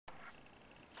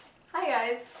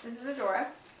guys, this is Adora,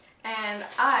 and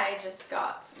I just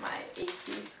got my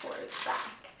AP scores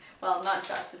back. Well, not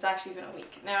just, it's actually been a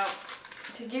week. Now,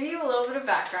 to give you a little bit of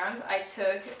background, I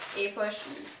took APUSH,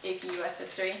 AP US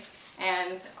History,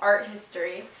 and Art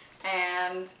History,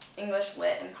 and English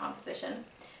Lit and Composition.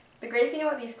 The great thing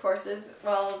about these courses,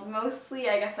 well, mostly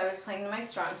I guess I was playing to my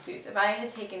strong suits. If I had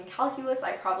taken calculus,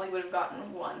 I probably would have gotten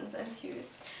 1s and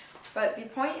 2s. But the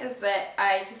point is that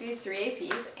I took these 3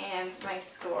 APs and my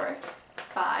score,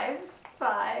 5,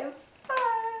 5, 5.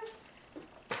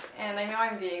 And I know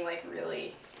I'm being like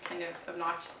really kind of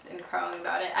obnoxious and crowing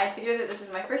about it. I figure that this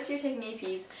is my first year taking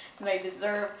APs and I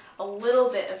deserve a little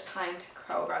bit of time to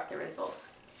crow about the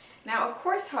results. Now, of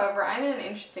course, however, I'm in an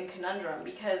interesting conundrum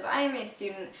because I am a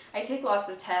student, I take lots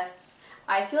of tests.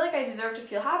 I feel like I deserve to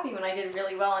feel happy when I did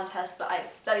really well on tests that I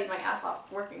studied my ass off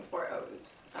working for. Oh,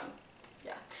 oops.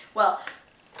 Yeah. Well,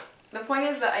 the point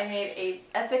is that I made an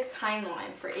epic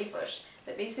timeline for APUSH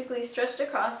that basically stretched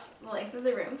across the length of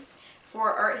the room.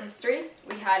 For art history,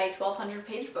 we had a 1,200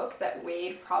 page book that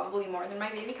weighed probably more than my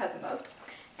baby cousin does.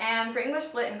 And for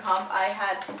English Lit and Comp, I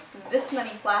had this many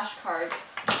flashcards,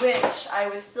 which I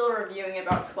was still reviewing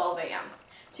about 12 a.m.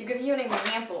 To give you an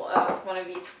example of one of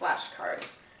these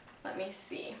flashcards, let me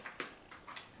see.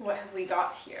 What have we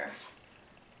got here?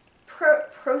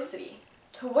 Prosody.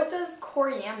 To what does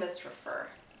choriambus refer?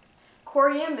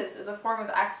 Choriambus is a form of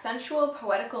accentual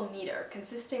poetical meter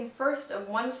consisting first of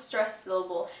 1 stressed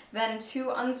syllable, then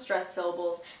 2 unstressed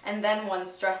syllables, and then 1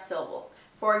 stressed syllable.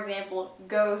 For example,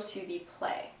 go to the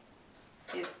play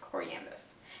is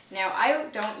choriambus. Now, I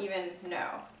don't even know.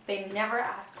 They never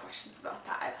asked questions about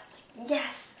that. I was like,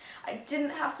 yes! I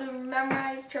didn't have to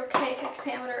memorize trochaic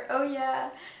hexameter, oh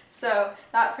yeah! So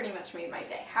that pretty much made my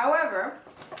day. However,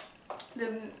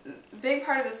 the big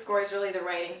part of the score is really the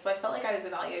writing, so I felt like I was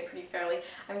evaluated pretty fairly.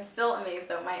 I'm still amazed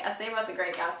though. My essay about The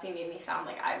Great Gatsby made me sound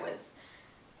like I was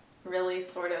really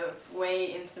sort of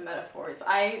way into metaphors.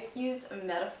 I used a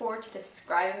metaphor to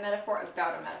describe a metaphor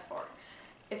about a metaphor.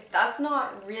 If that's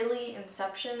not really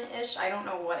Inception-ish, I don't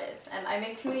know what is. And I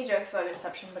make too many jokes about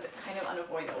Inception, but it's kind of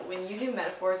unavoidable. When you do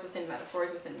metaphors within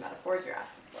metaphors within metaphors, you're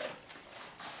asking for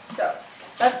it. So,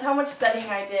 that's how much studying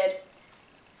I did,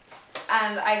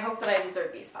 and I hope that I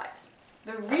deserve these 5s.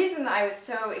 The reason that I was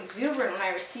so exuberant when I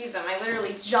received them, I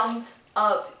literally jumped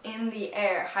up in the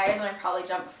air, higher than I probably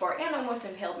jumped before, and almost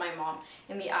impaled my mom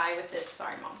in the eye with this.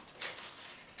 Sorry, Mom.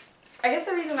 I guess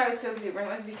the reason I was so exuberant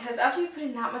was because after you put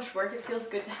in that much work, it feels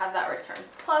good to have that return.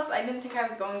 Plus, I didn't think I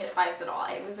was going to get 5s at all.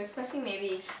 I was expecting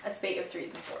maybe a spate of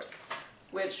 3s and 4s,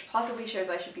 which possibly shows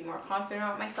I should be more confident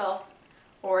about myself,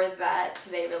 or that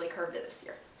they really curved it this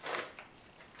year.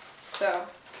 So,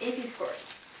 AP scores.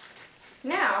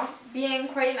 Now, being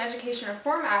quite an education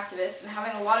reform activist and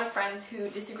having a lot of friends who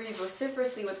disagree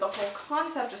vociferously with the whole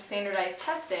concept of standardized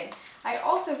testing, I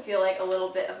also feel like a little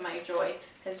bit of my joy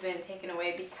has been taken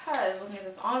away because, looking at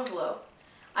this envelope,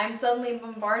 I'm suddenly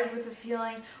bombarded with the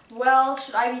feeling, well,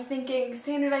 should I be thinking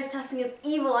standardized testing is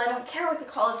evil, I don't care what the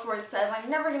College Board says, I'm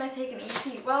never going to take an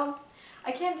AP. Well,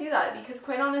 I can't do that because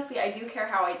quite honestly I do care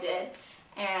how I did,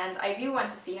 and I do want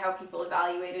to see how people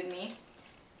evaluated me.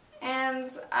 And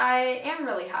I am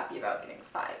really happy about getting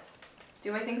 5s.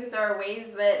 Do I think that there are ways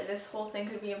that this whole thing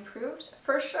could be improved?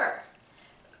 For sure.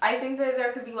 I think that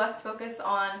there could be less focus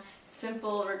on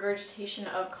simple regurgitation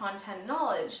of content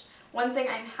knowledge. One thing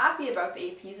I'm happy about the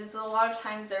APs is that a lot of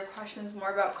times there are questions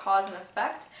more about cause and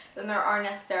effect than there are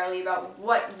necessarily about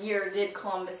what year did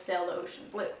Columbus sail the ocean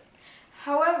blue.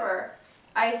 However,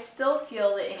 I still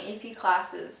feel that in AP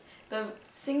classes, the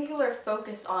singular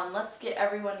focus on let's get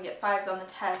everyone to get 5s on the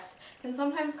test can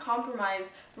sometimes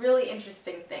compromise really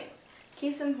interesting things.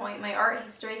 Case in point, my art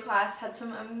history class had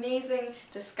some amazing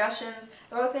discussions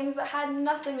about things that had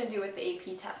nothing to do with the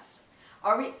AP test.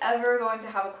 Are we ever going to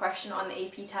have a question on the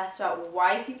AP test about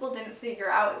why people didn't figure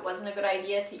out it wasn't a good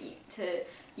idea to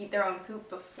eat their own poop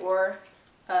before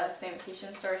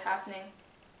sanitation started happening?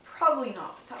 Probably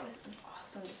not, but that was an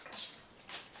awesome discussion.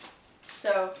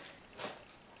 So,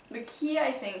 the key,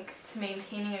 I think, to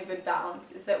maintaining a good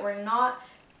balance is that we're not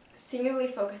singularly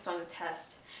focused on the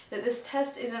test, that this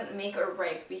test isn't make or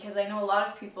break, because I know a lot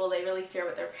of people, they really fear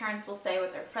what their parents will say,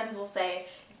 what their friends will say,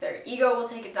 if their ego will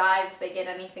take a dive if they get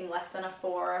anything less than a 4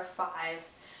 or a 5.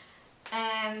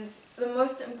 And the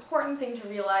most important thing to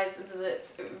realize is that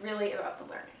it's really about the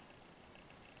learning.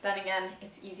 Then again,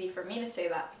 it's easy for me to say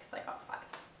that because I got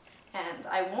 5s. And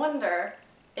I wonder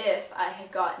if I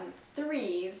had gotten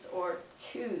 3s or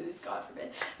 2s, God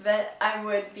forbid, that I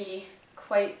would be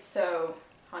quite so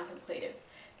contemplative.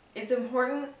 It's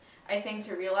important, I think,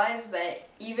 to realize that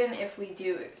even if we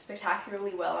do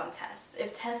spectacularly well on tests,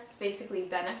 if tests basically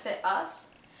benefit us,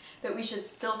 that we should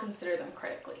still consider them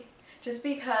critically. Just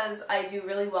because I do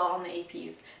really well on the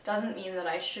APs doesn't mean that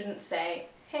I shouldn't say,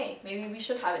 hey, maybe we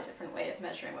should have a different way of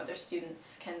measuring whether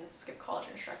students can skip college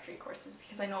or introductory courses,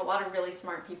 because I know a lot of really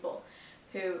smart people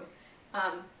who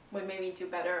would maybe do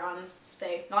better on,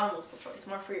 say, not a multiple choice,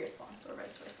 more free response, or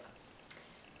vice versa.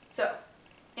 So,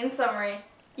 in summary,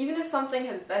 even if something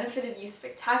has benefited you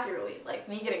spectacularly, like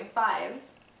me getting 5s,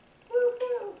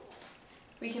 woohoo,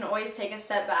 we can always take a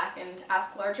step back and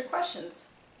ask larger questions.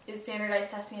 Is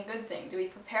standardized testing a good thing? Do we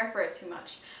prepare for it too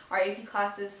much? Are AP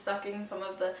classes sucking some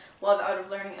of the love out of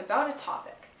learning about a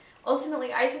topic?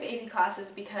 Ultimately, I took AP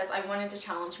classes because I wanted to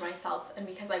challenge myself and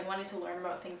because I wanted to learn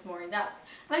about things more in depth,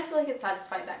 and I feel like it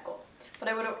satisfied that goal. But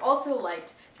I would have also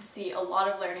liked to see a lot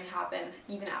of learning happen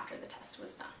even after the test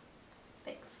was done.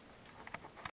 Thanks.